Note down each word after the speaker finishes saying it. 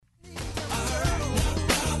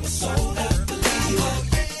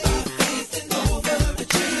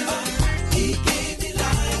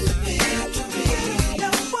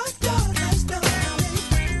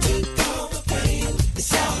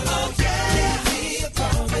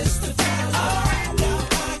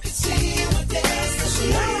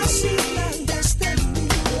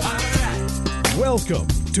Welcome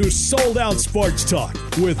to Sold Out Sports Talk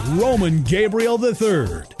with Roman Gabriel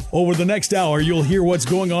III. Over the next hour, you'll hear what's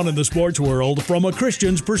going on in the sports world from a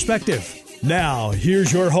Christian's perspective. Now,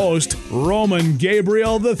 here's your host, Roman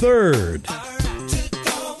Gabriel III.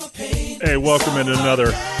 Hey, welcome into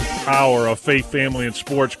another hour of Faith, Family, and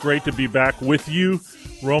Sports. Great to be back with you.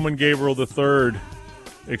 Roman Gabriel III,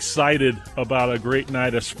 excited about a great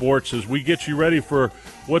night of sports as we get you ready for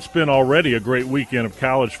what's been already a great weekend of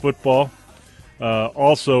college football.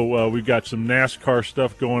 Also, we've got some NASCAR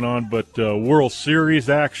stuff going on, but World Series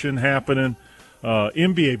action happening.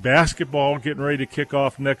 NBA basketball getting ready to kick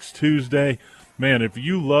off next Tuesday. Man, if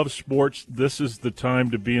you love sports, this is the time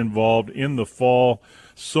to be involved in the fall.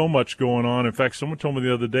 So much going on. In fact, someone told me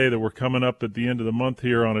the other day that we're coming up at the end of the month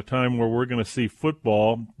here on a time where we're going to see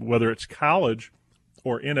football, whether it's college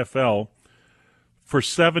or NFL, for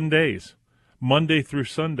 7 days, Monday through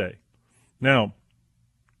Sunday. Now,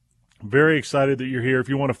 very excited that you're here. If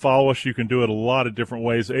you want to follow us, you can do it a lot of different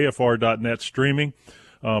ways. AFR.net streaming.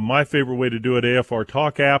 My favorite way to do it, AFR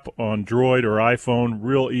Talk app on Droid or iPhone.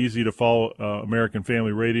 Real easy to follow American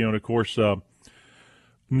Family Radio. And, of course,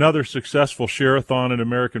 another successful share-a-thon at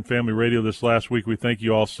American Family Radio this last week. We thank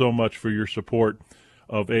you all so much for your support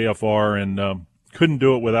of AFR, and couldn't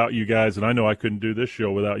do it without you guys. And I know I couldn't do this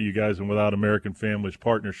show without you guys and without American Family's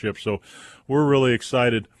partnership. So we're really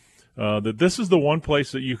excited that this is the one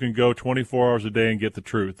place that you can go 24 hours a day and get the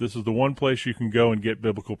truth. This is the one place you can go and get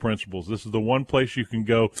biblical principles. This is the one place you can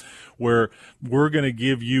go where we're going to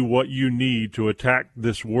give you what you need to attack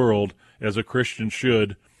this world as a Christian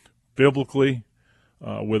should, biblically,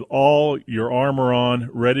 with all your armor on,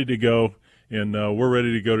 ready to go. And we're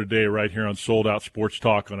ready to go today right here on Sold Out Sports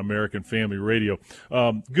Talk on American Family Radio.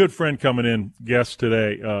 Good friend coming in, guest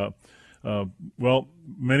today. Well,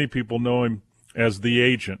 many people know him as the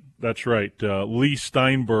agent. That's right. Leigh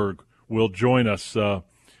Steinberg will join us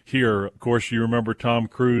here. Of course, you remember Tom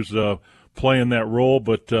Cruise playing that role,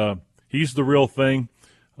 but he's the real thing,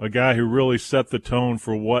 a guy who really set the tone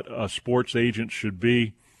for what a sports agent should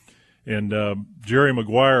be. And Jerry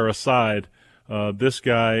Maguire aside, this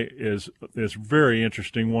guy is very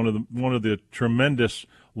interesting. One of the tremendous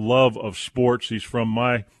love of sports. He's from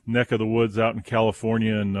my neck of the woods out in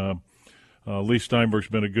California, and Leigh Steinberg's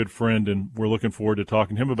been a good friend, and we're looking forward to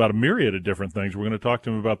talking to him about a myriad of different things. We're going to talk to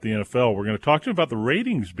him about the NFL. We're going to talk to him about the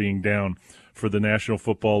ratings being down for the National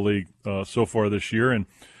Football League so far this year, and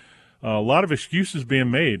a lot of excuses being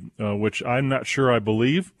made, which I'm not sure I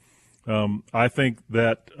believe. I think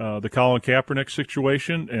that the Colin Kaepernick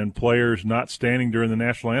situation and players not standing during the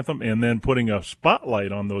national anthem and then putting a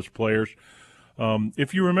spotlight on those players.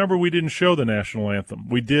 If you remember, we didn't show the national anthem.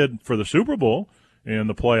 We did for the Super Bowl and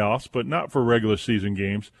the playoffs, but not for regular season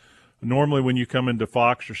games. Normally when you come into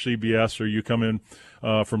Fox or CBS or you come in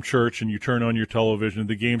from church and you turn on your television,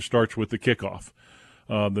 the game starts with the kickoff.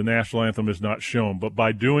 The national anthem is not shown. But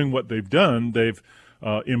by doing what they've done, they've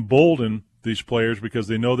emboldened these players because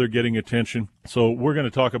they know they're getting attention. So we're going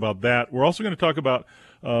to talk about that. We're also going to talk about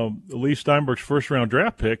Leigh Steinberg's first-round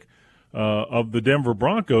draft pick of the Denver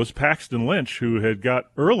Broncos, Paxton Lynch, who had got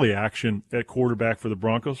early action at quarterback for the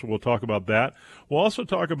Broncos. So we'll talk about that. We'll also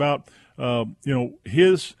talk about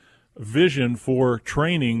his vision for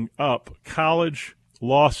training up college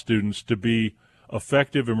law students to be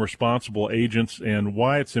effective and responsible agents, and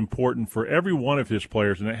why it's important for every one of his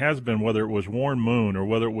players, and it has been, whether it was Warren Moon or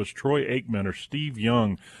whether it was Troy Aikman or Steve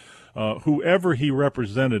Young, whoever he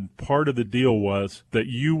represented, part of the deal was that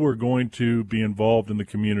you were going to be involved in the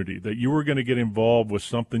community, that you were going to get involved with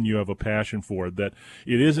something you have a passion for, that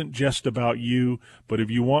it isn't just about you, but if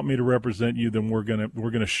you want me to represent you, then we're going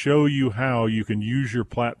to show you how you can use your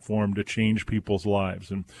platform to change people's lives.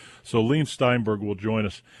 And so Leigh Steinberg will join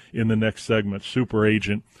us in the next segment, Super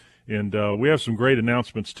Agent. And we have some great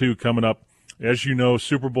announcements, too, coming up. As you know,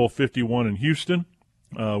 Super Bowl 51 in Houston.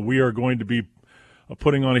 We are going to be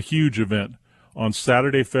putting on a huge event on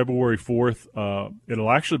Saturday, February 4th. It'll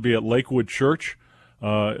actually be at Lakewood Church,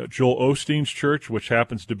 Joel Osteen's church, which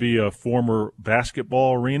happens to be a former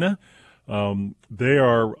basketball arena. They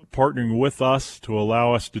are partnering with us to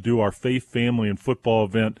allow us to do our faith, family, and football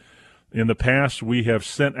event. In the past, we have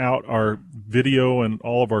sent out our video and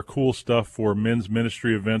all of our cool stuff for men's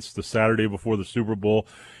ministry events the Saturday before the Super Bowl,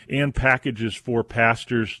 and packages for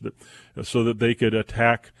pastors so that they could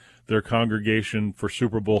attack their congregation for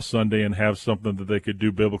Super Bowl Sunday and have something that they could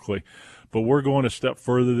do biblically. But we're going a step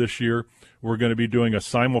further this year. We're going to be doing a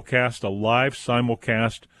simulcast, a live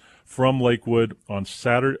simulcast from Lakewood on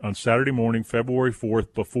Saturday morning, February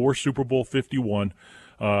 4th, before Super Bowl 51,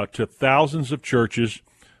 to thousands of churches.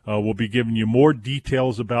 We'll be giving you more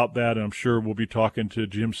details about that, and I'm sure we'll be talking to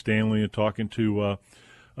Jim Stanley and talking to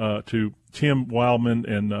Tim Wildman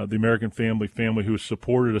and the American family who has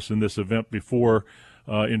supported us in this event before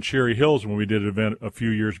in Cherry Hills when we did an event a few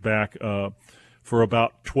years back for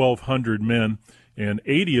about 1,200 men, and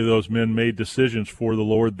 80 of those men made decisions for the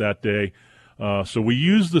Lord that day. So we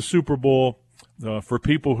use the Super Bowl for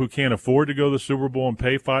people who can't afford to go to the Super Bowl and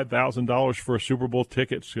pay $5,000 for a Super Bowl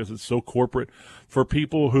ticket because it's so corporate. For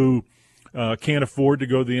people who can't afford to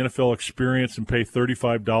go to the NFL experience and pay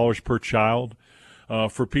 $35 per child.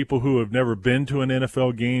 For people who have never been to an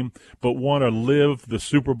NFL game but want to live the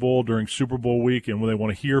Super Bowl during Super Bowl week, and when they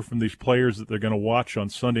want to hear from these players that they're going to watch on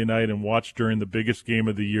Sunday night and watch during the biggest game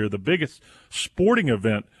of the year, the biggest sporting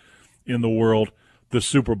event in the world, the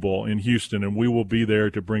Super Bowl in Houston, and we will be there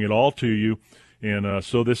to bring it all to you. And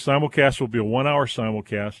so this simulcast will be a 1-hour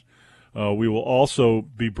simulcast. We will also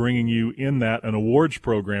be bringing you in that an awards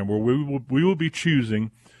program where we will be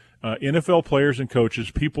choosing NFL players and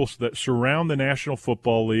coaches, people that surround the National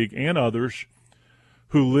Football League and others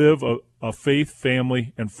who live a faith,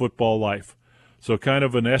 family, and football life. So kind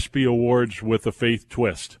of an ESPY Awards with a faith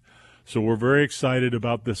twist. So we're very excited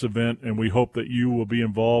about this event, and we hope that you will be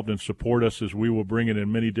involved and support us as we will bring it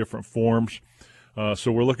in many different forms.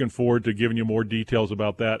 So we're looking forward to giving you more details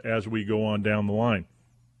about that as we go on down the line.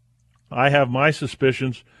 I have my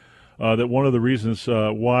suspicions that one of the reasons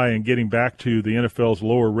why, and getting back to the NFL's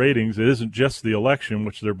lower ratings, it isn't just the election,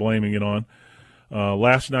 which they're blaming it on.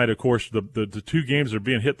 Last night, of course, the two games that are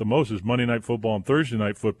being hit the most is Monday Night Football and Thursday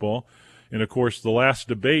Night Football. And, of course, the last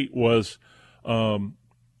debate was on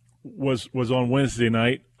Wednesday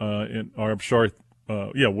night,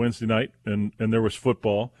 Wednesday night, and there was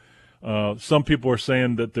football. Some people are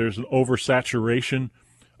saying that there's an oversaturation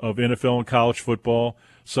of NFL and college football.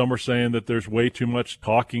 Some are saying that there's way too much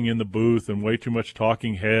talking in the booth and way too much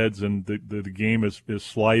talking heads, and the game is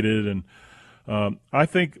slighted. And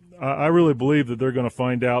I really believe that they're going to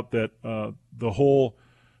find out that the whole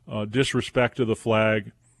disrespect to the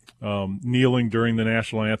flag, kneeling during the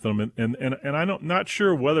national anthem, and I'm not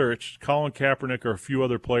sure whether it's Colin Kaepernick or a few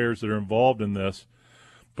other players that are involved in this,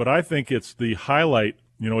 but I think it's the highlight.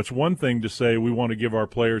 You know, it's one thing to say we want to give our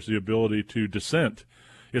players the ability to dissent.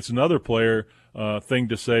 It's another thing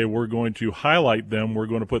to say we're going to highlight them, we're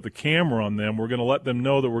going to put the camera on them, we're going to let them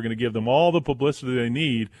know that we're going to give them all the publicity they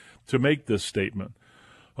need to make this statement.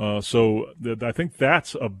 So I think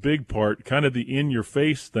that's a big part, kind of the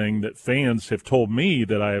in-your-face thing that fans have told me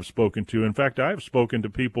that I have spoken to. In fact, I have spoken to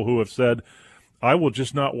people who have said, I will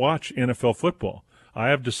just not watch NFL football. I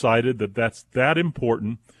have decided that that's that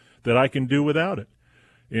important that I can do without it.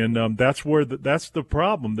 And that's the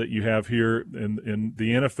problem that you have here in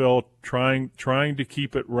the NFL trying to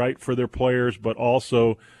keep it right for their players, but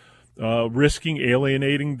also risking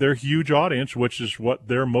alienating their huge audience, which is what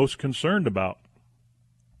they're most concerned about.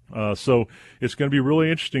 So it's going to be really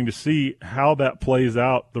interesting to see how that plays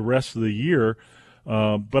out the rest of the year.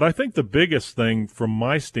 But I think the biggest thing from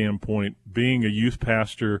my standpoint, being a youth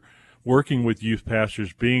pastor, working with youth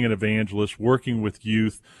pastors, being an evangelist, working with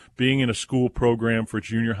youth, being in a school program for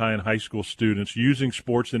junior high and high school students, using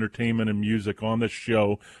sports, entertainment, and music on this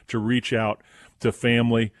show to reach out to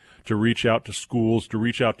family, to reach out to schools, to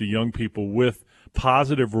reach out to young people with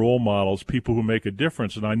positive role models, people who make a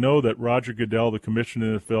difference. And I know that Roger Goodell, the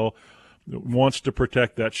commissioner of the NFL, wants to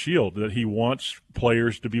protect that shield, that he wants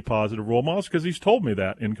players to be positive role models because he's told me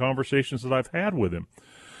that in conversations that I've had with him.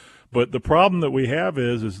 But the problem that we have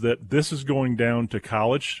is that this is going down to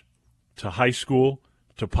college, to high school,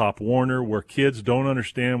 to Pop Warner, where kids don't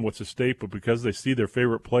understand what's at stake, but because they see their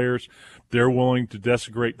favorite players, they're willing to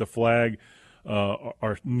desecrate the flag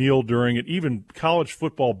or kneel during it. Even college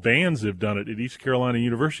football bands have done it at East Carolina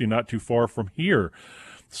University, not too far from here.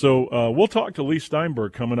 So we'll talk to Leigh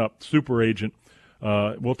Steinberg coming up, super agent.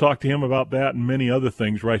 We'll talk to him about that and many other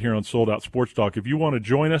things right here on Sold Out Sports Talk. If you want to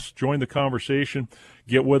join us, join the conversation,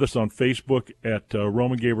 get with us on Facebook at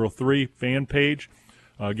Roman Gabriel 3 fan page.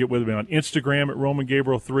 Get with me on Instagram at Roman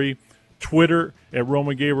Gabriel 3, Twitter at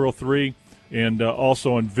Roman Gabriel 3, and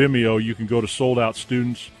also on Vimeo. You can go to Sold Out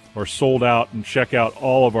Students or Sold Out and check out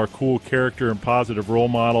all of our cool character and positive role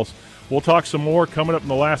models. We'll talk some more coming up in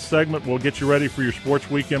the last segment. We'll get you ready for your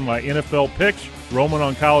sports weekend, my NFL picks, Roman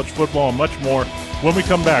on college football, and much more when we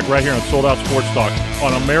come back right here on Sold Out Sports Talk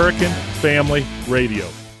on American Family Radio.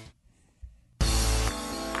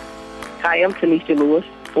 Hi, I'm Tanisha Lewis,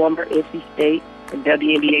 former NC State and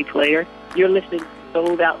WNBA player. You're listening to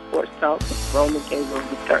Sold Out Sports Talk with Roman Gabriel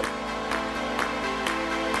III.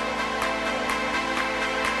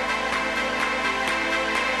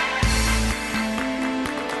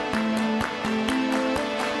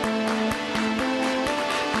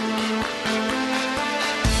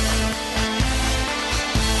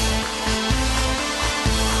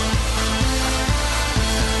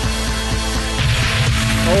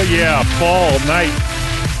 Oh, yeah, fall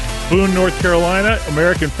night. Boone, North Carolina,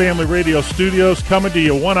 American Family Radio Studios, coming to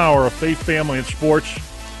you 1 hour of faith, family, and sports.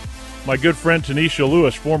 My good friend Tanisha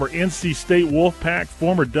Lewis, former NC State Wolfpack,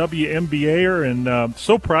 former WNBAer, and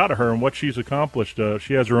so proud of her and what she's accomplished.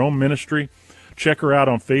 She has her own ministry. Check her out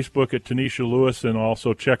on Facebook at Tanisha Lewis, and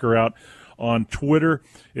also check her out on Twitter.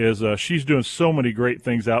 She's doing so many great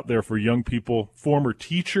things out there for young people. Former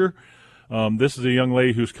teacher. This is a young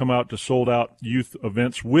lady who's come out to Sold Out youth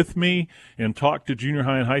events with me and talked to junior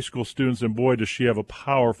high and high school students, and boy, does she have a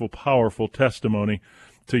powerful, powerful testimony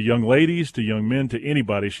to young ladies, to young men, to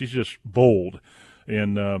anybody. She's just bold,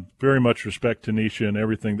 and very much respect Tanisha and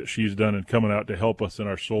everything that she's done and coming out to help us in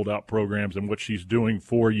our Sold Out programs and what she's doing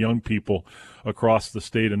for young people across the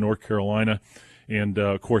state of North Carolina. And,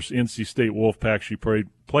 of course, NC State Wolfpack, she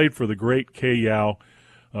played for the great Kay Yao,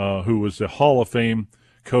 who was a Hall of Fame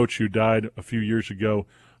coach who died a few years ago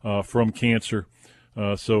from cancer.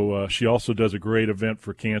 So she also does a great event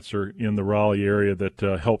for cancer in the Raleigh area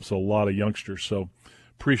that helps a lot of youngsters. So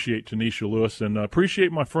appreciate Tanisha Lewis, and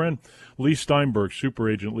appreciate my friend Leigh Steinberg, super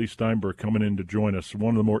agent Leigh Steinberg, coming in to join us.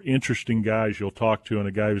 One of the more interesting guys you'll talk to, and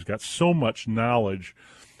a guy who's got so much knowledge,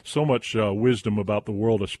 so much wisdom about the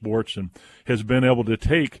world of sports, and has been able to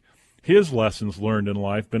take his lessons learned in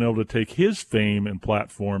life, been able to take his fame and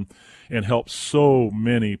platform and help so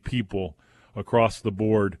many people across the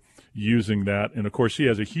board using that. And, of course, he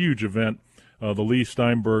has a huge event, the Leigh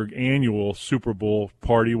Steinberg annual Super Bowl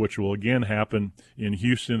party, which will again happen in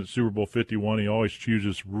Houston at Super Bowl 51. He always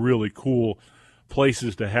chooses really cool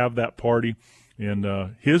places to have that party.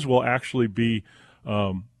 And his will actually be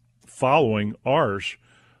following ours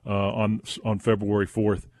on February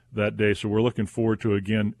 4th. That day, so we're looking forward to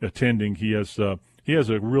again attending. He has a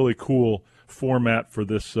really cool format for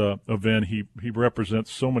this event. He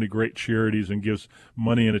represents so many great charities and gives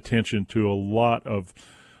money and attention to a lot of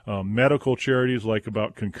medical charities, like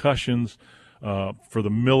about concussions, for the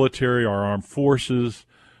military, our armed forces.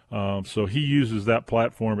 So he uses that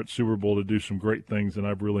platform at Super Bowl to do some great things, and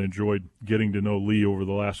I've really enjoyed getting to know Leigh over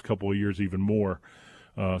the last couple of years even more.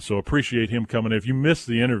 So appreciate him coming in. If you missed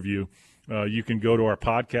the interview, you can go to our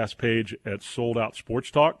podcast page at Sold Out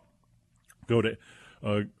Sports Talk. Go to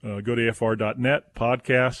fr.net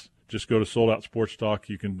podcasts. Just go to Sold Out Sports Talk.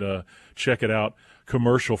 You can check it out,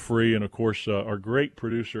 commercial free. And of course, our great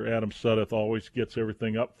producer Adam Suddeth always gets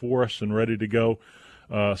everything up for us and ready to go,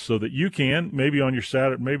 so that you can maybe on your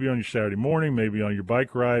Saturday morning, maybe on your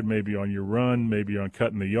bike ride, maybe on your run, maybe on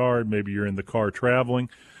cutting the yard, maybe you're in the car traveling.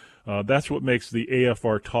 That's what makes the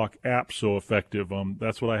AFR Talk app so effective.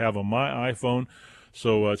 That's what I have on my iPhone.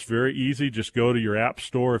 So it's very easy. Just go to your app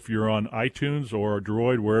store if you're on iTunes or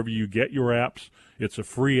Droid, wherever you get your apps. It's a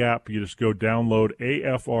free app. You just go download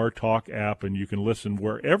AFR Talk app, and you can listen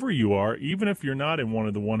wherever you are, even if you're not in one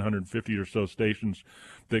of the 150 or so stations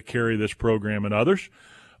that carry this program and others.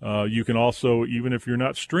 You can also, even if you're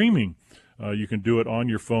not streaming, you can do it on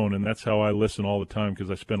your phone, and that's how I listen all the time,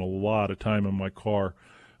 because I spend a lot of time in my car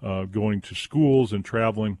going to schools and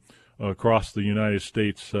traveling across the United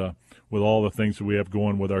States with all the things that we have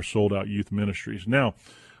going with our Sold Out Youth Ministries. Now,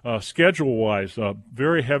 schedule-wise,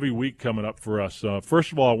 very heavy week coming up for us.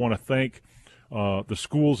 First of all, I want to thank the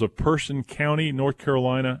schools of Person County, North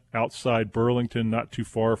Carolina, outside Burlington, not too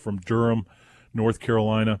far from Durham, North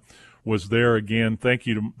Carolina, was there again. Thank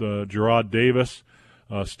you to Gerard Davis,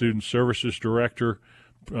 Student Services Director,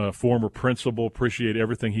 former principal. Appreciate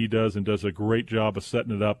everything he does and does a great job of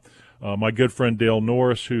setting it up. My good friend Dale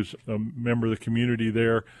Norris, who's a member of the community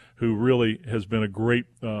there, who really has been a great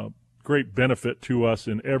benefit to us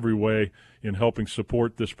in every way in helping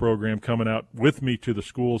support this program, coming out with me to the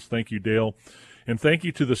schools. Thank you, Dale. And thank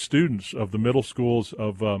you to the students of the middle schools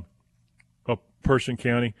of Person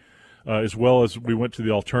County, as well as we went to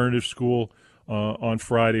the alternative school on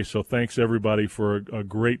Friday. So thanks, everybody, for a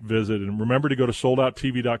great visit. And remember to go to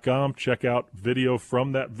soldouttv.com, check out video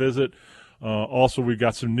from that visit. Also, we've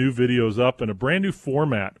got some new videos up and a brand new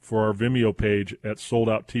format for our Vimeo page at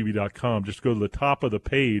soldouttv.com. Just go to the top of the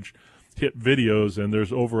page, hit videos, and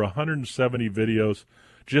there's over 170 videos.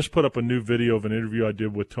 Just put up a new video of an interview I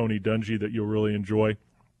did with Tony Dungy that you'll really enjoy.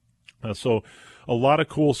 So a lot of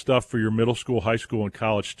cool stuff for your middle school, high school, and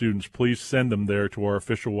college students. Please send them there to our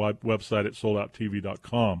official website at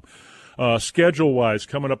soldouttv.com. Schedule-wise,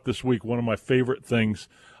 coming up this week, one of my favorite things,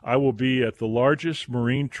 I will be at the largest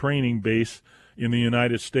Marine training base in the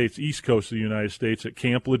United States, East Coast of the United States, at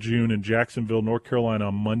Camp Lejeune in Jacksonville, North Carolina,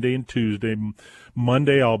 on Monday and Tuesday.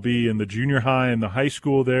 Monday, I'll be in the junior high and the high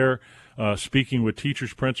school there, speaking with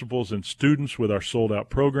teachers, principals, and students with our sold-out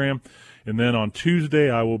program. And then on Tuesday,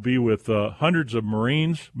 I will be with hundreds of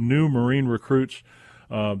Marines, new Marine recruits,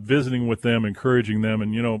 visiting with them, encouraging them.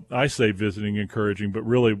 And, I say visiting, encouraging, but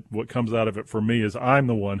really what comes out of it for me is I'm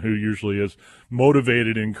the one who usually is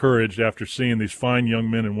motivated, encouraged after seeing these fine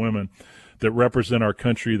young men and women that represent our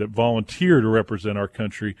country, that volunteer to represent our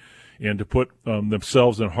country, and to put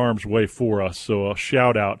themselves in harm's way for us. So a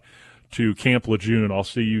shout out to Camp Lejeune. I'll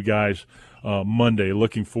see you guys Monday.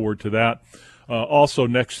 Looking forward to that. Also,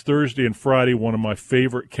 next Thursday and Friday, one of my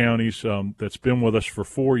favorite counties that's been with us for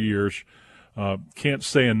 4 years. Can't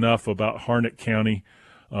say enough about Harnett County,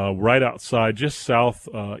 right outside, just south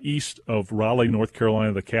east of Raleigh, North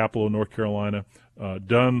Carolina, the capital of North Carolina,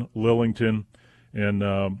 Dunn, Lillington, and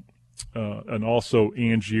also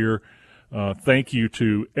Angier. Thank you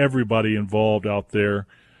to everybody involved out there.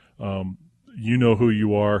 You know who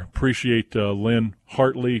you are. Appreciate Lynn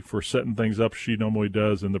Hartley for setting things up. She normally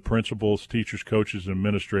does, and the principals, teachers, coaches, and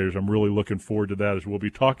administrators. I'm really looking forward to that, as we'll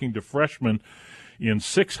be talking to freshmen in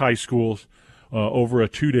 6 high schools over a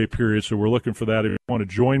 2-day period. So we're looking for that. If you want to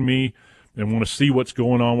join me and want to see what's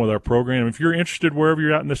going on with our program, if you're interested wherever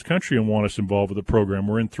you're at in this country and want us involved with the program,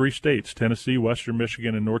 we're in 3 states, Tennessee, Western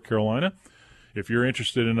Michigan, and North Carolina. If you're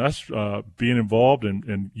interested in us being involved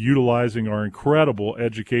and utilizing our incredible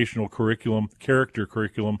educational curriculum, character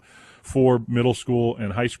curriculum for middle school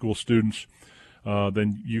and high school students,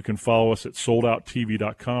 then you can follow us at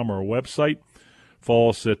soldouttv.com, our website.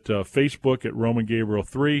 Follow us at Facebook at Roman Gabriel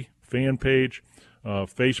 3, fan page,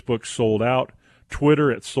 Facebook Sold Out,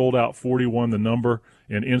 Twitter at Sold Out 41, the number,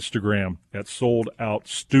 and Instagram at Sold Out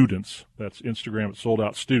Students. That's Instagram at Sold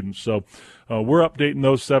Out Students. So we're updating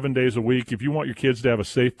those 7 days a week. If you want your kids to have a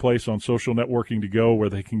safe place on social networking to go where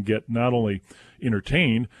they can get not only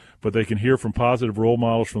entertained, but they can hear from positive role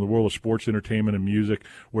models from the world of sports, entertainment, and music,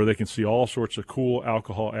 where they can see all sorts of cool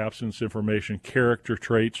alcohol abstinence information, character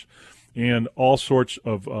traits, and all sorts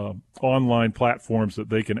of online platforms that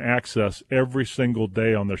they can access every single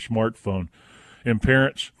day on their smartphone. And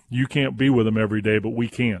parents, you can't be with them every day, but we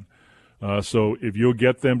can. So if you'll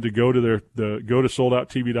get them to go to go to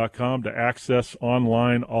soldouttv.com to access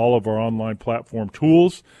online all of our online platform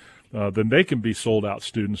tools, then they can be sold out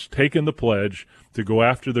students taking the pledge to go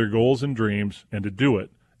after their goals and dreams and to do it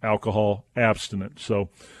alcohol abstinent. So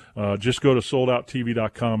just go to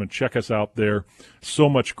soldouttv.com and check us out there. So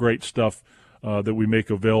much great stuff that we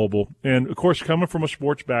make available. And, of course, coming from a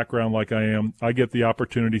sports background like I am, I get the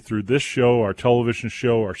opportunity through this show, our television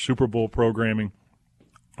show, our Super Bowl programming,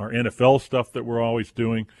 our NFL stuff that we're always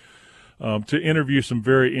doing, to interview some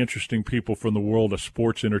very interesting people from the world of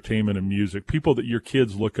sports, entertainment, and music, people that your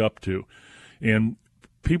kids look up to, and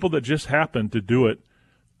people that just happen to do it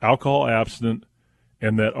alcohol abstinent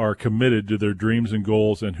and that are committed to their dreams and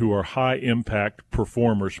goals and who are high-impact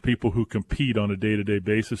performers, people who compete on a day-to-day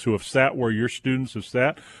basis, who have sat where your students have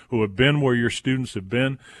sat, who have been where your students have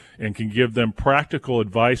been, and can give them practical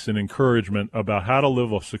advice and encouragement about how to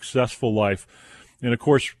live a successful life. And, of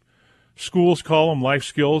course, schools call them life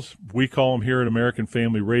skills. We call them here at American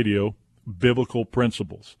Family Radio biblical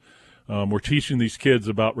principles. We're teaching these kids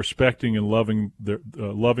about respecting and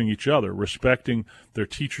loving each other, respecting their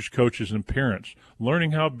teachers, coaches, and parents,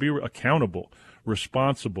 learning how to be accountable,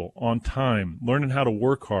 responsible, on time, learning how to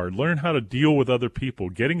work hard, learning how to deal with other people,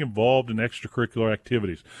 getting involved in extracurricular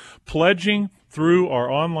activities, pledging through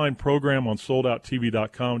our online program on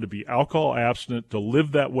soldouttv.com to be alcohol abstinent, to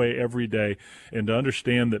live that way every day, and to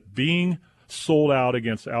understand that being sold out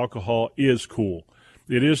against alcohol is cool.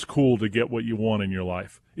 It is cool to get what you want in your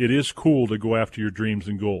life. It is cool to go after your dreams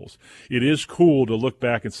and goals. It is cool to look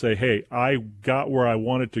back and say, hey, I got where I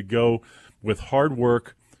wanted to go with hard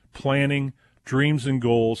work, planning, dreams and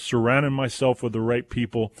goals, surrounding myself with the right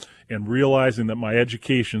people, and realizing that my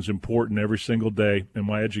education is important every single day, and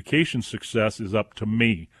my education success is up to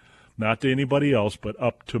me, not to anybody else, but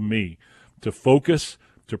up to me, to focus,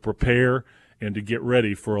 to prepare, and to get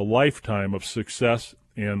ready for a lifetime of success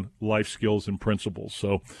and life skills and principles.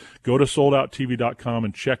 So go to soldouttv.com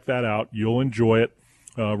and check that out. You'll enjoy it.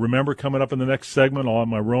 Remember, coming up in the next segment, I'll have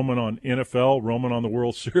my Roman on NFL, Roman on the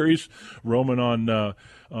World Series, Roman on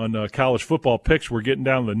college football picks. We're getting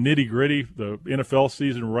down to the nitty-gritty, the NFL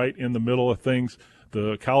season right in the middle of things.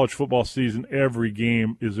 The college football season, every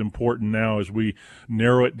game is important now as we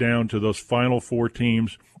narrow it down to those final 4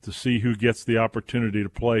 teams to see who gets the opportunity to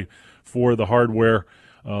play for the hardware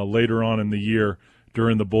later on in the year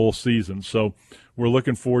during the bowl season. So we're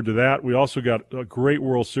looking forward to that. We also got a great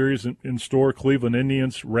World Series in store. Cleveland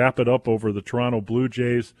Indians wrap it up over the Toronto Blue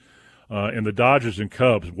Jays, and the Dodgers and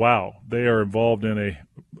Cubs. Wow, they are involved in a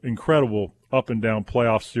incredible up-and-down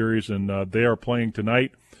playoff series, and they are playing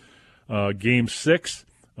tonight, Game 6.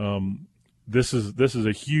 This is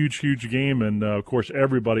a huge, huge game, and, of course,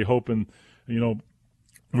 everybody hoping,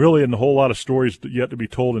 really in a whole lot of stories yet to be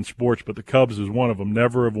told in sports, but the Cubs is one of them.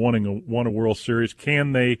 Never have won a World Series.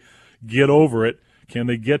 Can they get over it? Can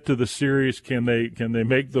they get to the series? Can they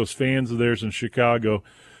make those fans of theirs in Chicago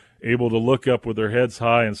able to look up with their heads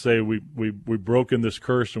high and say, we've broken this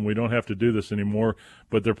curse and we don't have to do this anymore?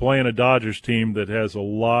 But they're playing a Dodgers team that has a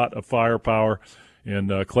lot of firepower,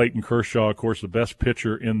 and Clayton Kershaw, of course, the best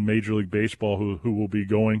pitcher in Major League Baseball, who will be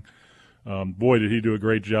going. Boy, did he do a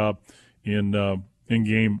great job in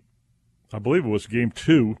game, I believe it was game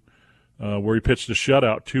 2, where he pitched a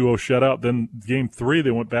shutout, 2-0 shutout. Then game 3,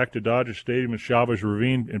 they went back to Dodger Stadium in Chavez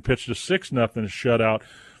Ravine and pitched a 6-0 shutout.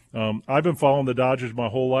 I've been following the Dodgers my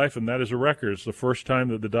whole life, and that is a record. It's the first time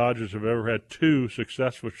that the Dodgers have ever had 2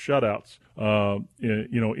 successful shutouts,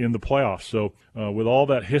 in the playoffs. So with all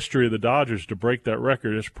that history of the Dodgers, to break that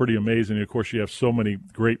record is pretty amazing. And of course, you have so many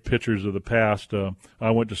great pitchers of the past.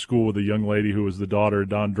 I went to school with a young lady who was the daughter of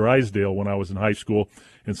Don Drysdale when I was in high school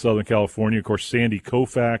in Southern California. Of course, Sandy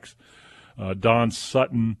Koufax, Don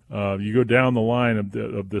Sutton. You go down the line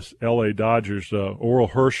of this L.A. Dodgers, Oral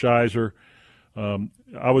Hershiser.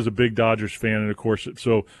 I was a big Dodgers fan, and of course,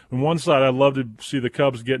 so on one side, I'd love to see the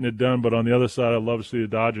Cubs getting it done, but on the other side, I'd love to see the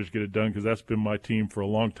Dodgers get it done because that's been my team for a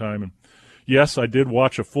long time. And yes, I did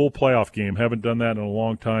watch a full playoff game. Haven't done that in a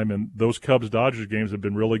long time, and those Cubs-Dodgers games have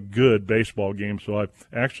been really good baseball games, so I've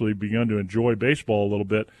actually begun to enjoy baseball a little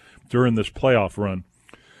bit during this playoff run.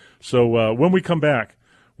 So when we come back,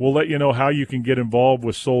 we'll let you know how you can get involved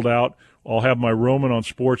with Sold Out. I'll have my Roman on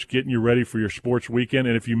Sports getting you ready for your sports weekend.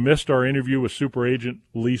 And if you missed our interview with super agent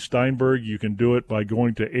Leigh Steinberg, you can do it by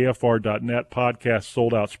going to afr.net, podcast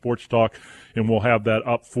Sold Out Sports Talk, and we'll have that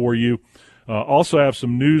up for you. Also have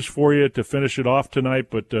some news for you to finish it off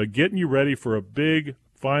tonight, but getting you ready for a big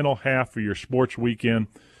final half of your sports weekend.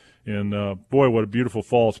 And, boy, what a beautiful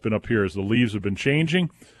fall it's been up here as the leaves have been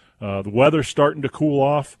changing. The weather's starting to cool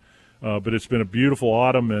off. But it's been a beautiful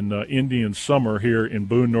autumn and Indian summer here in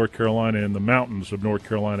Boone, North Carolina, in the mountains of North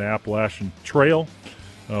Carolina Appalachian Trail.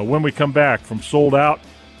 When we come back from Sold Out,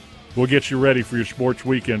 we'll get you ready for your sports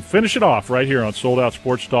weekend. Finish it off right here on Sold Out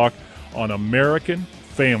Sports Talk on American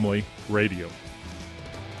Family Radio.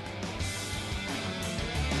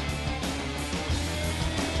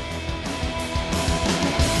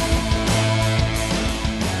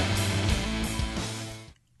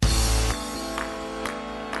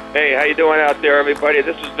 Hey, how you doing out there, everybody?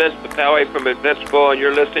 This is Vince Papale from Invincible, and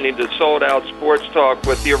you're listening to Sold Out Sports Talk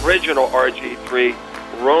with the original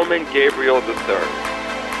RG3, Roman Gabriel III.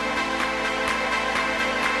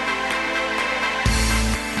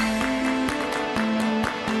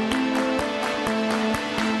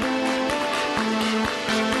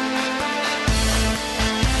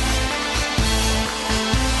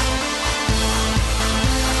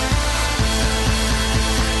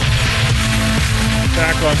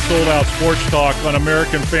 On Sold Out Sports Talk on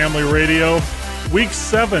American Family Radio. Week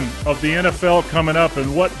 7 of the NFL coming up,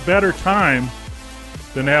 and what better time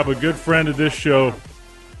than to have a good friend of this show,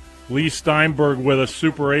 Leigh Steinberg, with us,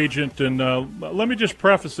 super agent. And let me just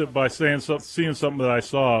preface it by seeing something that I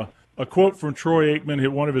saw. A quote from Troy Aikman,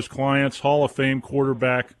 one of his clients, Hall of Fame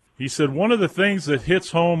quarterback. He said, one of the things that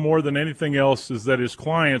hits home more than anything else is that his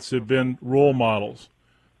clients have been role models.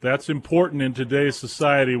 That's important in today's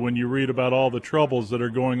society when you read about all the troubles that are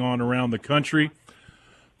going on around the country.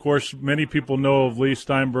 Of course, many people know of Leigh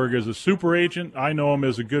Steinberg as a super agent. I know him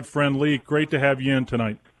as a good friend. Leigh, great to have you in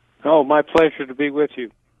tonight. Oh, my pleasure to be with you.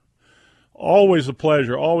 Always a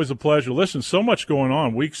pleasure, always a pleasure. Listen, so much going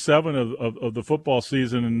on. Week 7 of the football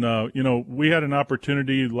season, and, we had an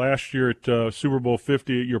opportunity last year at Super Bowl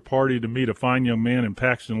 50 at your party to meet a fine young man in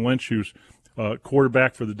Paxton Lynch, who's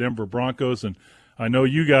quarterback for the Denver Broncos, and I know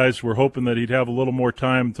you guys were hoping that he'd have a little more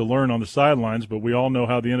time to learn on the sidelines, but we all know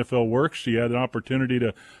how the NFL works. He had an opportunity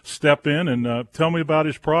to step in and tell me about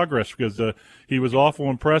his progress because he was awful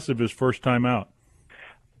impressive his first time out.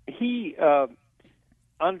 He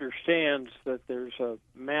understands that there's a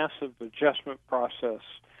massive adjustment process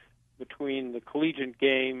between the collegiate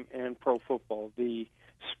game and pro football. The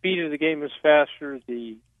speed of the game is faster.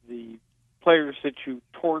 The players that you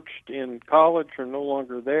torched in college are no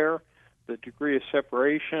longer there. The degree of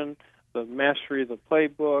separation, the mastery of the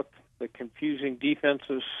playbook, the confusing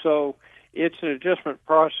defenses. So it's an adjustment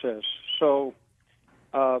process. So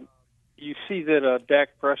you see that Dak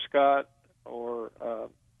Prescott or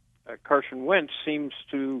Carson Wentz seems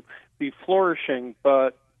to be flourishing,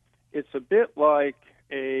 but it's a bit like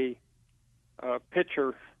a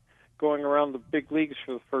pitcher going around the big leagues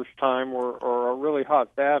for the first time or a really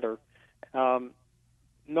hot batter.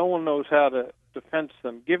 No one knows how to defense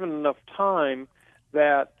them. Given enough time,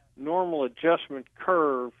 that normal adjustment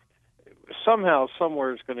curve somehow,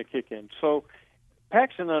 somewhere is going to kick in. So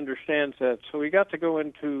Paxton understands that. So he got to go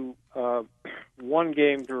into one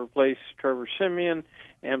game to replace Trevor Siemian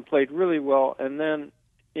and played really well. And then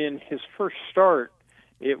in his first start,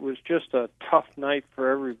 it was just a tough night for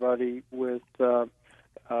everybody with 6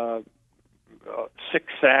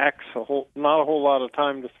 sacks, not a whole lot of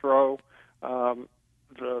time to throw.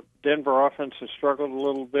 The Denver offense has struggled a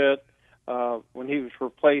little bit. When he was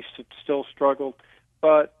replaced, it still struggled.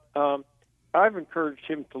 But I've encouraged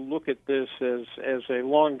him to look at this as a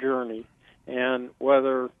long journey, and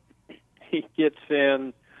whether he gets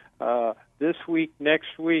in this week,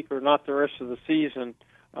 next week, or not the rest of the season,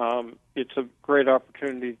 it's a great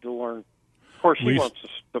opportunity to learn. Of course, he wants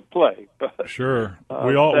us to play. But, sure.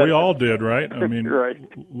 We all did, right? I mean, right.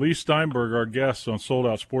 Leigh Steinberg, our guest on Sold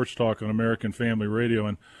Out Sports Talk on American Family Radio.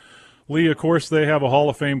 And, Leigh, of course, they have a Hall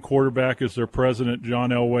of Fame quarterback as their president,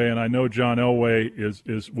 John Elway, and I know John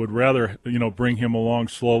Elway would rather, bring him along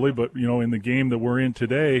slowly. But, in the game that we're in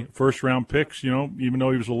today, first-round picks, even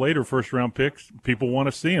though he was a later first-round pick, people want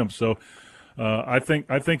to see him. So I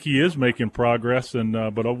think he is making progress. And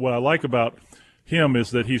but what I like about him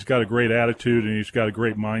is that he's got a great attitude and he's got a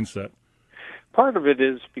great mindset. Part of it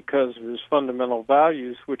is because of his fundamental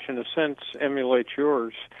values, which in a sense emulate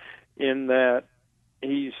yours, in that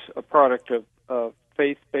he's a product of a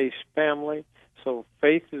faith-based family. So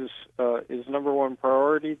faith is number one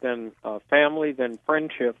priority, then family, then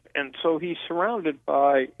friendship. And so he's surrounded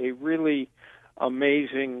by a really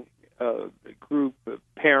amazing group of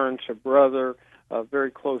parents, a brother,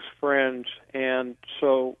 very close friends. And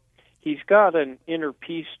so he's got an inner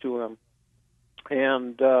peace to him.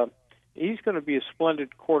 And he's going to be a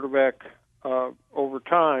splendid quarterback over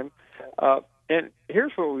time. And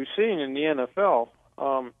here's what we've seen in the NFL.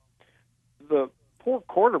 The poor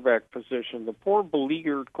quarterback position, the poor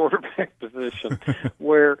beleaguered quarterback position,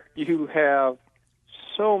 where you have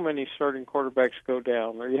so many starting quarterbacks go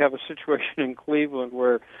down, or you have a situation in Cleveland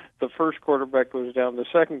where the first quarterback goes down, the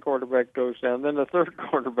second quarterback goes down, then the third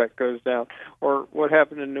quarterback goes down, or what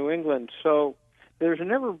happened in New England. So there's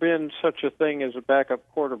never been such a thing as a backup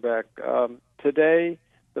quarterback. Today,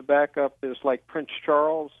 the backup is like Prince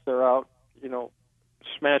Charles. They're out,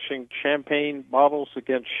 smashing champagne bottles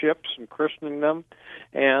against ships and christening them.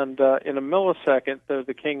 And in a millisecond, they're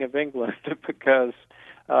the king of England because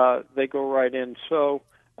they go right in. So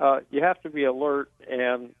you have to be alert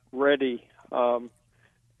and ready. I'm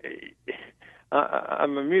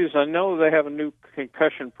amused. I know they have a new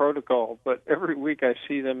concussion protocol, but every week I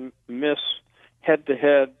see them miss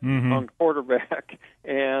head-to-head on quarterback,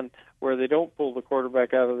 and where they don't pull the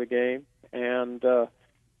quarterback out of the game. And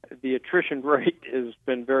the attrition rate has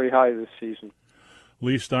been very high this season.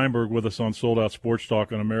 Leigh Steinberg with us on Sold Out Sports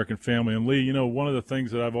Talk on American Family. And, Leigh, one of the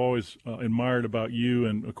things that I've always admired about you,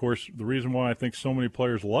 and, of course, the reason why I think so many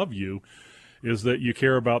players love you, is that you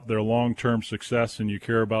care about their long-term success and you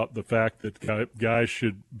care about the fact that guys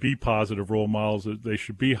should be positive role models, that they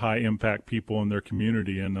should be high-impact people in their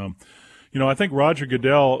community. And, I think Roger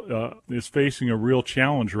Goodell is facing a real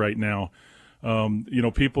challenge right now.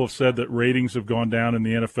 People have said that ratings have gone down in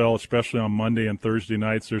the NFL, especially on Monday and Thursday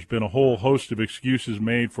nights. There's been a whole host of excuses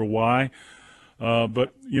made for why.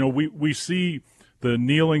 But we see the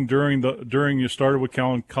kneeling during you started with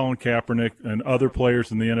Colin Kaepernick and other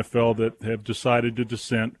players in the NFL that have decided to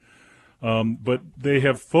dissent. But they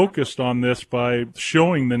have focused on this by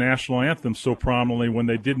showing the national anthem so prominently when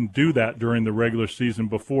they didn't do that during the regular season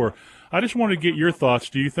before. I just want to get your thoughts.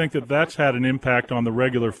 Do you think that that's had an impact on the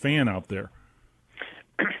regular fan out there?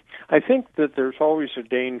 I think that there's always a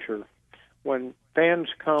danger when fans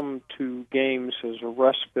come to games as a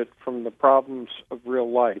respite from the problems of real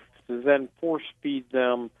life, to then force-feed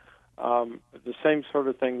them the same sort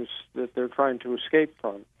of things that they're trying to escape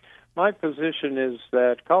from. My position is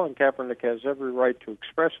that Colin Kaepernick has every right to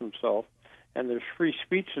express himself, and there's free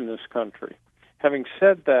speech in this country. Having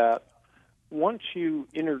said that, once you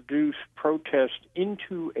introduce protest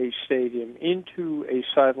into a stadium, into a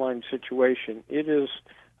sideline situation, it is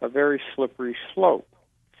a very slippery slope.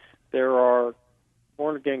 There are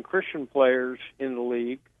born-again Christian players in the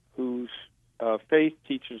league whose faith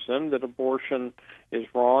teaches them that abortion is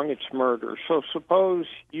wrong, it's murder. So suppose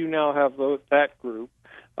you now have that group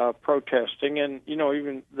protesting, and,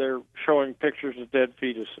 even they're showing pictures of dead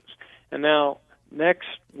fetuses. And now, next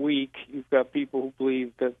week, you've got people who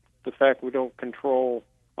believe that the fact we don't control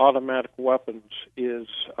automatic weapons is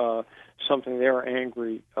something they're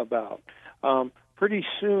angry about. Pretty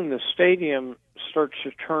soon the stadium starts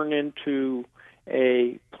to turn into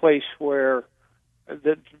a place where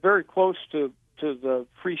that's very close to the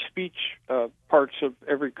free speech parts of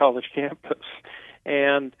every college campus.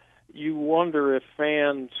 And you wonder if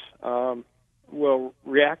fans will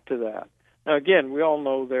react to that. Now, again, we all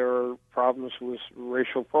know there are problems with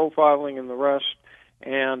racial profiling and the rest,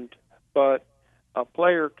 but a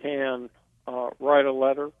player can write a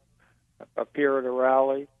letter, appear at a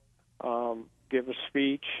rally, give a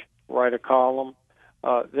speech, write a column.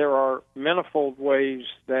 There are manifold ways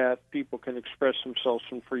that people can express themselves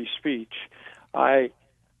in free speech.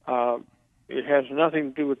 It has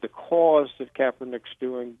nothing to do with the cause that Kaepernick's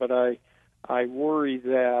doing, but I worry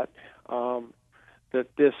that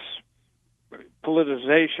that this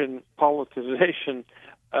politicization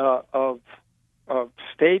of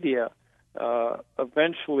stadia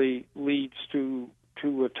eventually leads to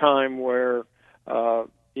a time where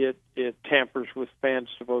it tampers with fans'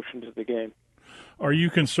 devotion to the game. Are you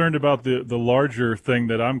concerned about the larger thing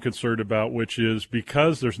that I'm concerned about, which is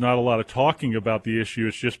because there's not a lot of talking about the issue,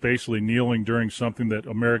 it's just basically kneeling during something that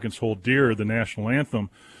Americans hold dear, the national anthem.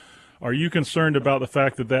 Are you concerned about the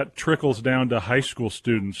fact that that trickles down to high school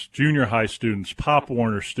students, junior high students, Pop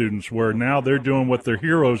Warner students, where now they're doing what their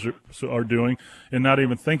heroes are doing and not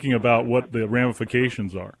even thinking about what the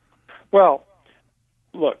ramifications are? Well,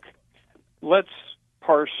 look, let's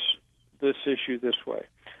parse this issue this way.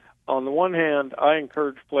 On the one hand, I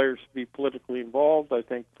encourage players to be politically involved. I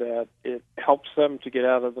think that it helps them to get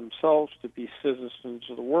out of themselves, to be citizens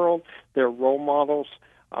of the world. They're role models.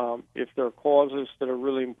 If there are causes that are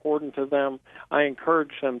really important to them, I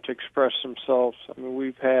encourage them to express themselves. I mean,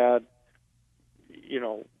 we've had,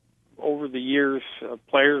 over the years,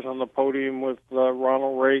 players on the podium with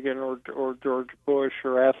Ronald Reagan or George Bush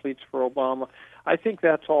or athletes for Obama. I think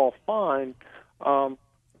that's all fine.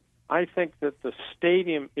 I think that the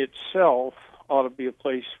stadium itself ought to be a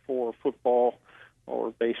place for football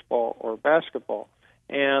or baseball or basketball.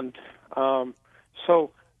 And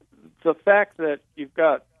so the fact that you've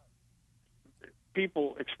got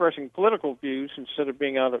people expressing political views instead of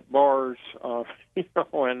being out at bars,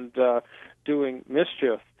 and doing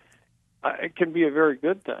mischief, it can be a very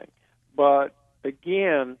good thing. But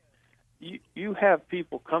again, you have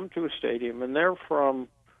people come to a stadium and they're from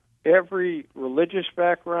every religious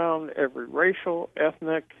background, every racial,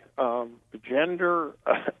 ethnic, gender,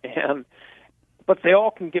 but they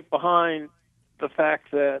all can get behind the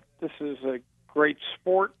fact that this is a great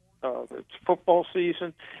sport. It's football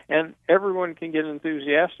season, and everyone can get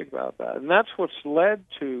enthusiastic about that. And that's what's led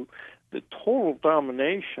to the total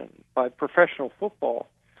domination by professional football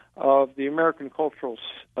of the American cultural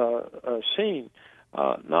scene.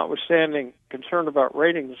 Notwithstanding concern about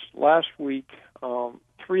ratings, last week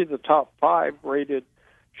 3 of the top 5 rated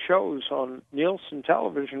shows on Nielsen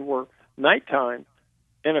television were nighttime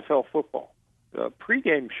NFL football. The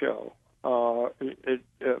pregame show,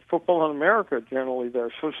 Football in America, generally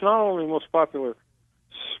there. So it's not only the most popular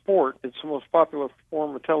sport, it's the most popular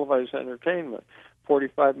form of televised entertainment.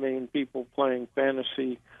 45 million people playing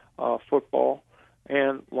fantasy football,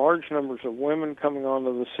 and large numbers of women coming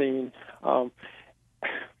onto the scene.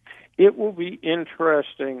 It will be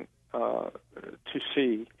interesting to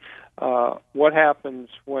see what happens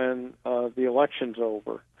when the election's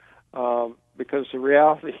over, because the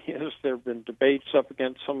reality is there have been debates up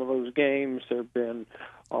against some of those games. There have been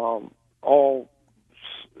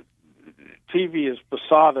TV is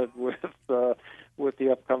besotted with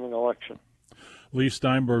the upcoming election. Leigh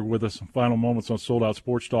Steinberg with us. Final moments on Sold Out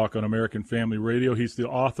Sports Talk on American Family Radio. He's the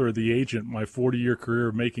author of The Agent, My 40-Year Career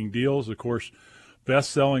of Making Deals. Of course,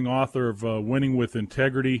 best-selling author of Winning with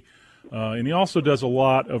Integrity. And he also does a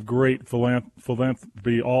lot of great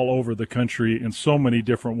philanthropy all over the country in so many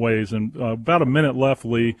different ways. And about a minute left,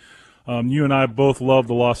 Leigh. You and I both love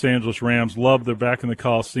the Los Angeles Rams, love they're back in the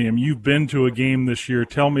Coliseum. You've been to a game this year.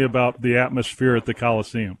 Tell me about the atmosphere at the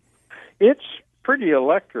Coliseum. It's pretty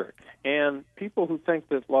electric. And people who think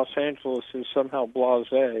that Los Angeles is somehow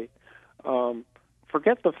blasé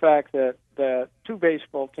forget the fact that 2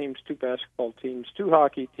 baseball teams, 2 basketball teams, 2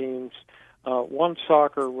 hockey teams, 1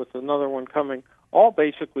 soccer with another one coming, all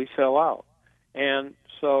basically sell out. And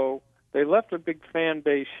so they left a big fan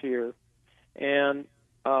base here. And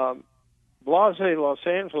blasé Los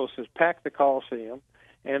Angeles has packed the Coliseum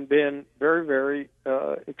and been very, very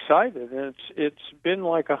excited. And it's been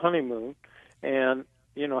like a honeymoon. And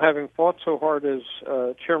having fought so hard as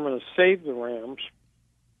chairman of Save the Rams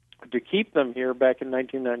to keep them here back in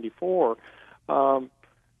 1994,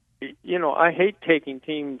 I hate taking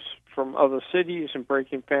teams from other cities and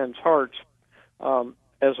breaking fans' hearts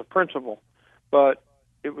as a principle, but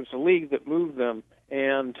it was the league that moved them,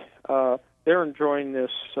 and they're enjoying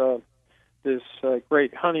this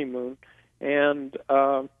great honeymoon. And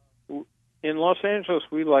in Los Angeles,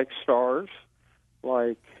 we like stars,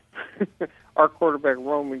 like our quarterback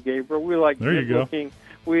Roman Gabriel. We like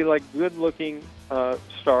good-looking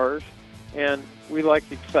stars, and we like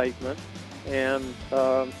excitement. And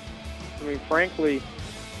frankly,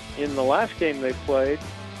 in the last game they played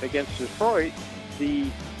against Detroit, the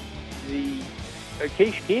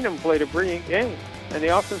Case Keenum played a brilliant game, and the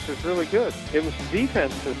offense was really good. It was the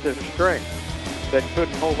defense that's their strength that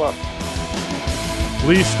couldn't hold up.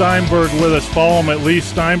 Leigh Steinberg with us. Follow him at Leigh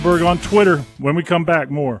Steinberg on Twitter. When we come back,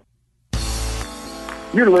 more.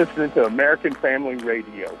 You're listening to American Family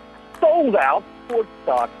Radio. Sold Out Sports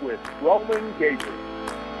Talk with Roman Gabriel.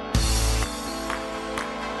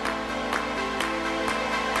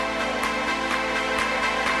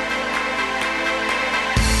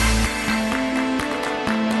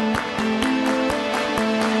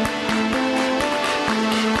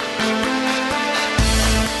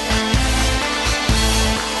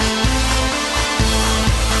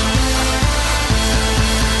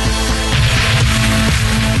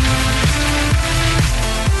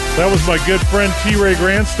 That was my good friend T-Ray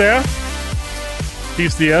Grandstaff.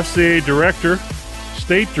 He's the FCA director,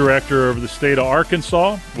 state director of the state of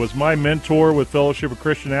Arkansas, was my mentor with Fellowship of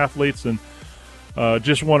Christian Athletes, and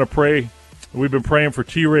just want to pray. We've been praying for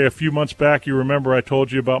T-Ray a few months back. You remember I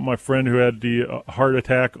told you about my friend who had the heart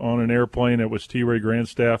attack on an airplane. It was T-Ray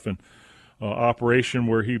Grandstaff, and operation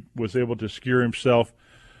where he was able to secure himself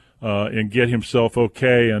and get himself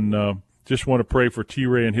okay, and just want to pray for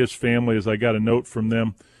T-Ray and his family, as I got a note from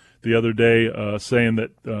them the other day saying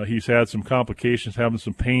that he's had some complications, having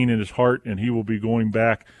some pain in his heart, and he will be going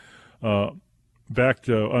back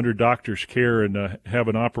to under doctor's care and have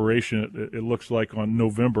an operation, it looks like, on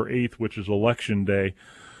November 8th, which is Election Day.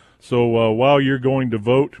 So while you're going to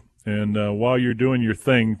vote and while you're doing your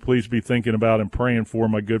thing, please be thinking about and praying for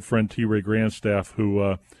my good friend T-Ray Grandstaff,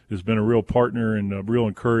 who has been a real partner and a real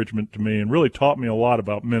encouragement to me and really taught me a lot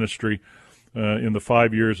about ministry in the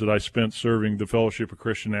 5 years that I spent serving the Fellowship of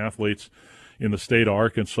Christian Athletes in the state of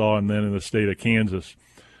Arkansas and then in the state of Kansas.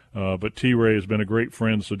 But T-Ray has been a great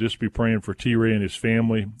friend, so just be praying for T-Ray and his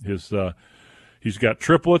family. He's got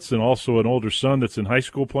triplets and also an older son that's in high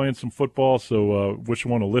school playing some football, so we just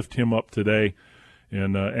want to lift him up today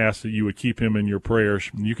and ask that you would keep him in your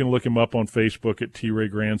prayers. And you can look him up on Facebook at T-Ray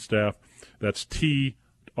Grandstaff. That's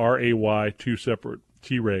T-R-A-Y, two separate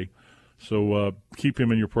T-Ray. So keep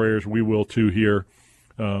him in your prayers. We will too here.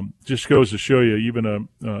 Just goes to show you,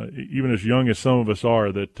 even as young as some of us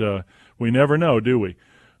are, that we never know, do we?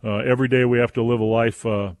 Every day we have to live a life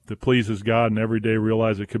that pleases God, and every day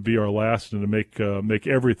realize it could be our last, and to make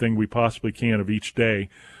everything we possibly can of each day.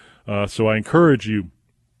 So I encourage you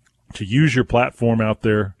to use your platform out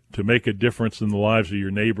there to make a difference in the lives of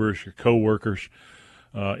your neighbors, your coworkers,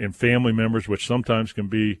 and family members, which sometimes can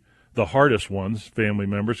be the hardest ones, family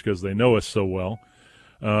members, because they know us so well.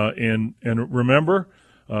 And remember,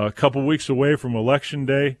 a couple weeks away from Election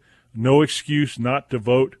Day, no excuse not to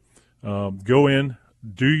vote. Go in,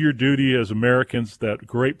 do your duty as Americans, that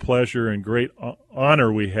great pleasure and great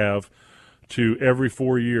honor we have to every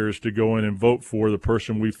 4 years to go in and vote for the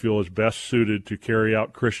person we feel is best suited to carry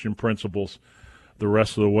out Christian principles the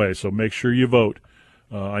rest of the way. So make sure you vote.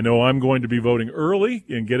 I know I'm going to be voting early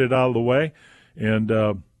and get it out of the way,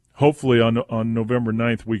 and hopefully on November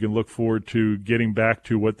 9th, we can look forward to getting back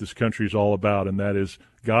to what this country is all about, and that is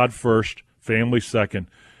God first, family second,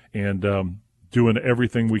 and doing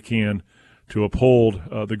everything we can to uphold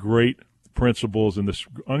the great principles in this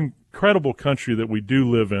incredible country that we do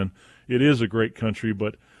live in. It is a great country,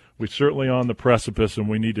 but we're certainly on the precipice, and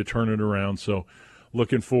we need to turn it around. So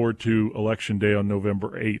looking forward to Election Day on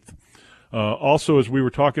November 8th. Also, as we were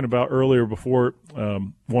talking about earlier before,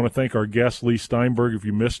 want to thank our guest, Leigh Steinberg, if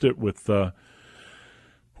you missed it, with,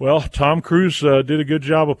 Tom Cruise did a good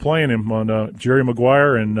job of playing him on Jerry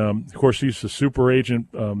Maguire, and, of course, he's the super agent,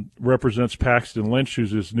 represents Paxton Lynch,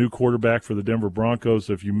 who's his new quarterback for the Denver Broncos.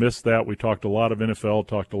 If you missed that, we talked a lot of NFL,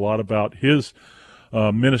 talked a lot about his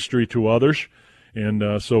ministry to others,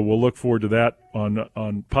 and so we'll look forward to that on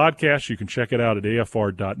podcasts. You can check it out at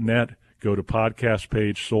afr.net. Go to podcast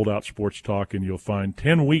page, Sold Out Sports Talk, and you'll find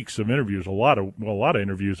 10 weeks of interviews, a lot of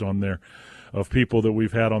interviews on there of people that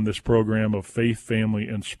we've had on this program of faith, family,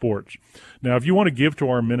 and sports. Now, if you want to give to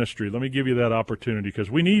our ministry, let me give you that opportunity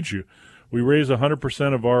because we need you. We raise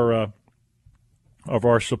 100% of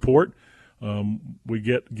our support. We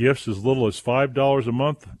get gifts as little as $5 a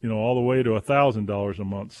month, all the way to $1,000 a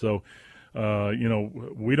month. So,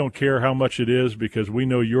 we don't care how much it is because we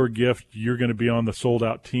know your gift. You're going to be on the Sold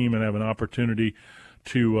Out team and have an opportunity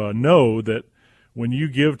to know that when you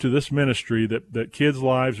give to this ministry that kids'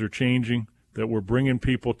 lives are changing, that we're bringing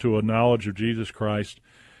people to a knowledge of Jesus Christ,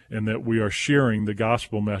 and that we are sharing the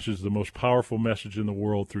gospel message, the most powerful message in the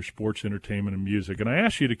world, through sports, entertainment, and music. And I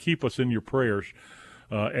ask you to keep us in your prayers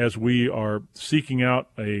as we are seeking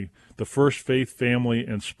out the first faith, family,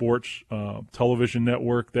 and sports television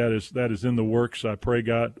network that is in the works. I pray,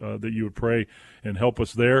 God, that you would pray and help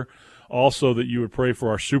us there. Also, that you would pray for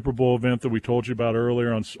our Super Bowl event that we told you about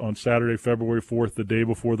earlier on Saturday, February 4th, the day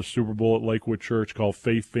before the Super Bowl at Lakewood Church, called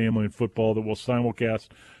Faith, Family, and Football, that will simulcast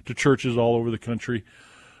to churches all over the country.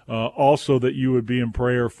 Also, that you would be in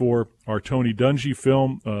prayer for our Tony Dungy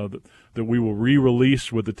film that we will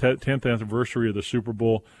re-release with the 10th anniversary of the Super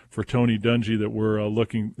Bowl for Tony Dungy, that we're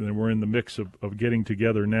in the mix of getting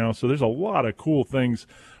together now. So there's a lot of cool things,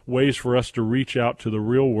 ways for us to reach out to the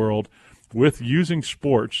real world with using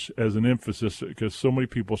sports as an emphasis, because so many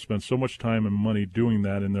people spend so much time and money doing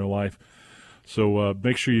that in their life. So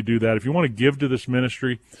make sure you do that. If you want to give to this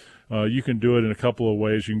ministry, you can do it in a couple of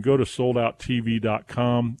ways. You can go to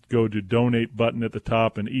soldouttv.com, go to donate button at the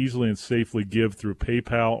top, and easily and safely give through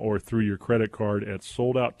PayPal or through your credit card at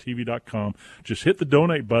soldouttv.com. Just hit the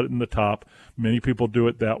donate button at the top. Many people do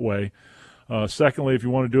it that way. Secondly, if you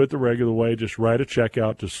want to do it the regular way, just write a check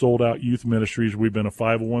out to Sold Out Youth Ministries. We've been a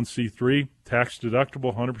 501c3, tax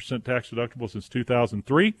deductible, 100% tax deductible since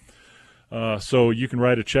 2003. So you can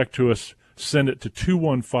write a check to us, send it to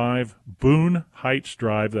 215 Boone Heights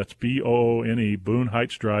Drive. That's Boone, Boone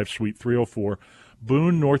Heights Drive, Suite 304,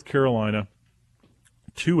 Boone, North Carolina,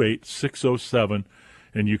 28607.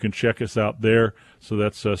 And you can check us out there. So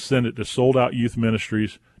that's send it to Sold Out Youth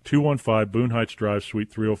Ministries, 215 Boone Heights Drive,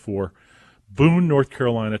 Suite 304. Boone, North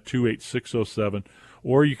Carolina, 28607,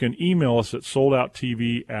 or you can email us at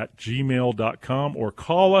soldouttv@gmail.com, or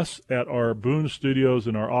call us at our Boone studios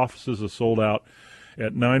and our offices of Sold Out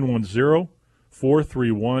at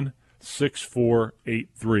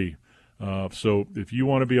 910-431-6483. So if you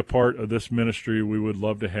want to be a part of this ministry, we would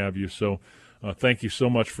love to have you. So thank you so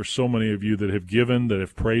much for so many of you that have given, that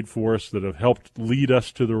have prayed for us, that have helped lead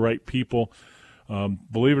us to the right people.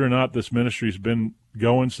 Believe it or not, this ministry has been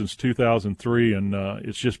going since 2003, and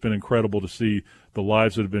it's just been incredible to see the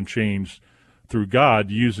lives that have been changed through God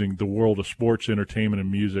using the world of sports, entertainment, and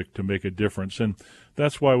music to make a difference. And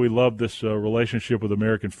that's why we love this relationship with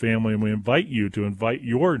American Family, and we invite you to invite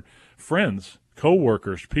your friends,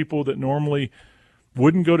 co-workers, people that normally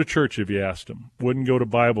wouldn't go to church if you asked them, wouldn't go to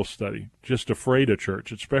Bible study, just afraid of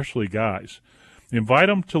church, especially guys. Invite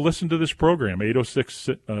them to listen to this program, 8:06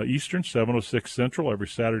 Eastern, 7:06 Central, every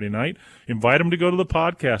Saturday night. Invite them to go to the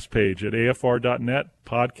podcast page at afr.net,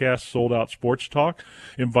 podcast Sold Out Sports Talk.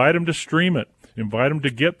 Invite them to stream it. Invite them to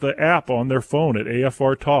get the app on their phone at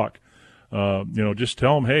AFR Talk. Just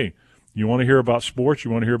tell them, hey, you want to hear about sports?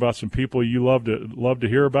 You want to hear about some people you love to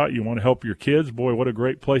hear about? You want to help your kids? Boy, what a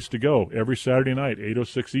great place to go. Every Saturday night,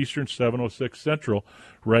 8:06 Eastern, 7:06 Central,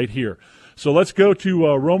 right here. So let's go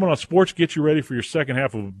to Roman on Sports, get you ready for your second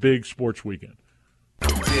half of a big sports weekend.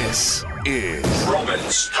 This is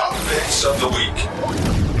Roman's Top Picks of the Week.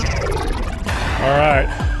 All right.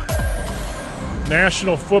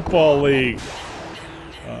 National Football League.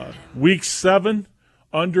 Week 7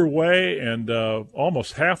 underway and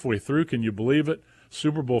almost halfway through. Can you believe it?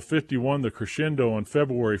 Super Bowl 51, the crescendo on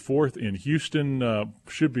February 4th in Houston.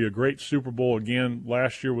 Should be a great Super Bowl again.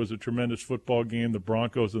 Last year was a tremendous football game. The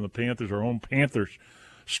Broncos and the Panthers, our own Panthers,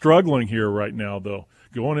 struggling here right now, though.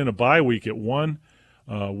 Going in a bye week at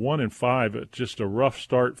 1-5. Just a rough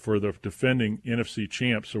start for the defending NFC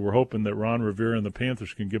champs. So we're hoping that Ron Rivera and the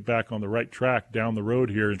Panthers can get back on the right track down the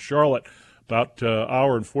road here in Charlotte, about an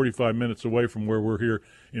hour and 45 minutes away from where we're here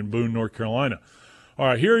in Boone, North Carolina. All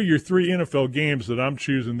right, here are your 3 NFL games that I'm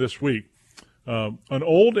choosing this week. An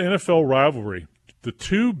old NFL rivalry, the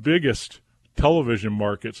 2 biggest television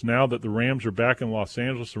markets now that the Rams are back in Los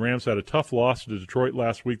Angeles. The Rams had a tough loss to Detroit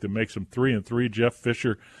last week that makes them 3-3. Jeff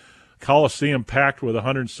Fisher, Coliseum packed with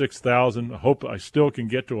 106,000. I hope I still can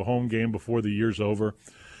get to a home game before the year's over.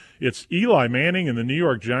 It's Eli Manning and the New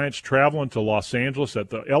York Giants traveling to Los Angeles at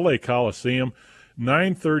the L.A. Coliseum,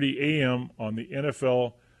 9:30 a.m. on the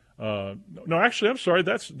NFL. No, actually, I'm sorry.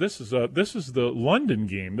 This is the London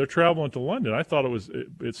game. They're traveling to London. I thought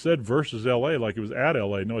it said versus L.A. like it was at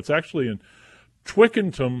L.A. No, it's actually in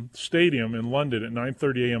Twickenham Stadium in London at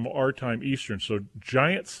 9:30 a.m. our time Eastern. So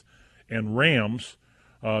Giants and Rams,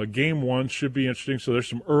 game 1 should be interesting. So there's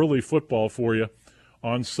some early football for you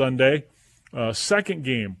on Sunday. Second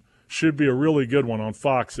game should be a really good one on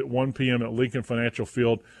Fox at 1 p.m. at Lincoln Financial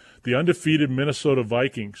Field. The undefeated Minnesota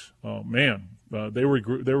Vikings. Oh man. They were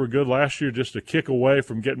good last year, just a kick away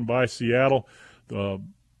from getting by Seattle. The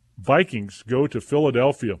Vikings go to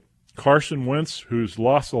Philadelphia. Carson Wentz, who's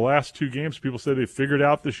lost the last 2 games, people say they figured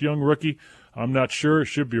out this young rookie. I'm not sure. It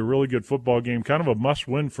should be a really good football game, kind of a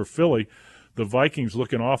must-win for Philly. The Vikings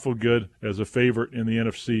looking awful good as a favorite in the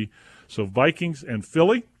NFC. So Vikings and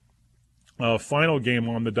Philly, final game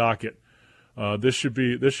on the docket. This should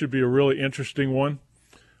be a really interesting one.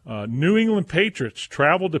 New England Patriots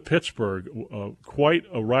travel to Pittsburgh, quite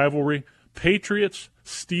a rivalry. Patriots,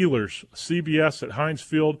 Steelers, CBS at Heinz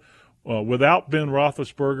Field, without Ben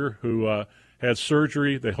Roethlisberger, who had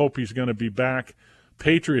surgery. They hope he's going to be back.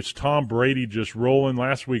 Patriots, Tom Brady just rolling.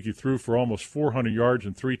 Last week he threw for almost 400 yards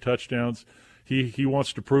and 3 touchdowns. He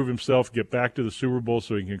wants to prove himself, get back to the Super Bowl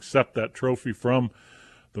so he can accept that trophy from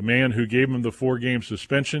the man who gave him the 4-game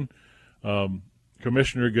suspension,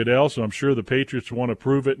 Commissioner Goodell. So I'm sure the Patriots want to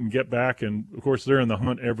prove it and get back. And, of course, they're in the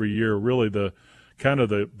hunt every year. Really the kind of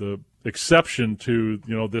the exception to,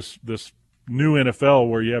 this new NFL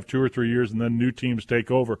where you have 2 or 3 years and then new teams take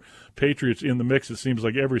over. Patriots in the mix, it seems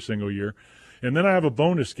like, every single year. And then I have a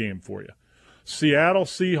bonus game for you. Seattle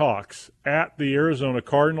Seahawks at the Arizona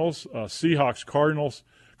Cardinals.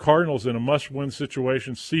 Cardinals in a must-win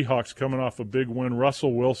situation. Seahawks coming off a big win.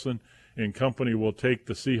 Russell Wilson and company will take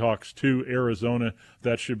the Seahawks to Arizona.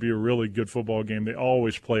 That should be a really good football game. They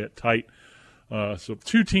always play it tight. So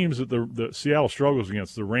 2 teams that the Seattle struggles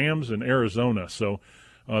against, the Rams and Arizona. So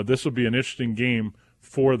this will be an interesting game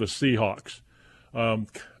for the Seahawks.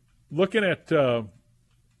 Looking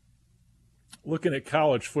at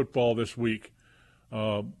college football this week,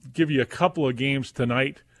 give you a couple of games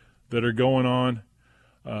tonight that are going on.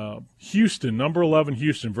 Houston, number 11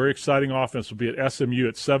 Houston, very exciting offense, will be at SMU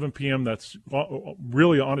at 7 p.m. That's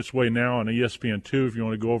really on its way now on ESPN2 if you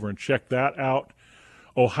want to go over and check that out.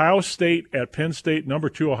 Ohio State at Penn State, number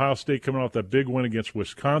 2 Ohio State coming off that big win against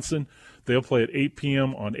Wisconsin. They'll play at 8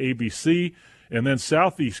 p.m. on ABC. And then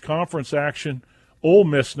Southeast Conference action, Ole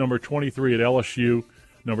Miss, number 23 at LSU.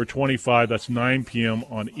 Number 25, that's 9 p.m.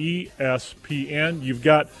 on ESPN. You've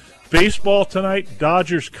got baseball tonight,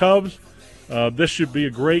 Dodgers-Cubs. This should be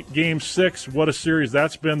a great Game 6. What a series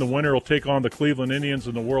that's been. The winner will take on the Cleveland Indians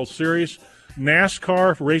in the World Series.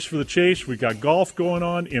 NASCAR, race for the chase. We've got golf going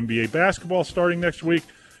on, NBA basketball starting next week.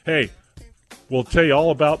 Hey, we'll tell you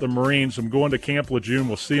all about the Marines. I'm going to Camp Lejeune.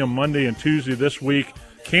 We'll see them Monday and Tuesday this week.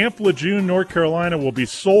 Camp Lejeune, North Carolina will be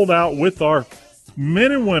sold out with our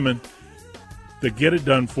men and women that get it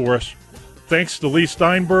done for us. Thanks to Leigh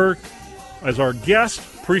Steinberg as our guest.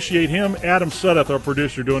 Appreciate him. Adam Suddeth, our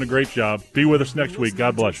producer, doing a great job. Be with us next week.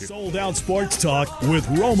 God bless you. Sold Out Sports Talk with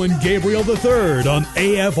Roman Gabriel III on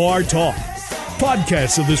AFR Talk.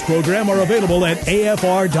 Podcasts of this program are available at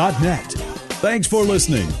afr.net. Thanks for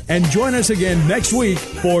listening, and join us again next week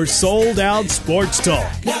for Sold Out Sports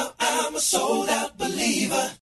Talk. Now I'm a sold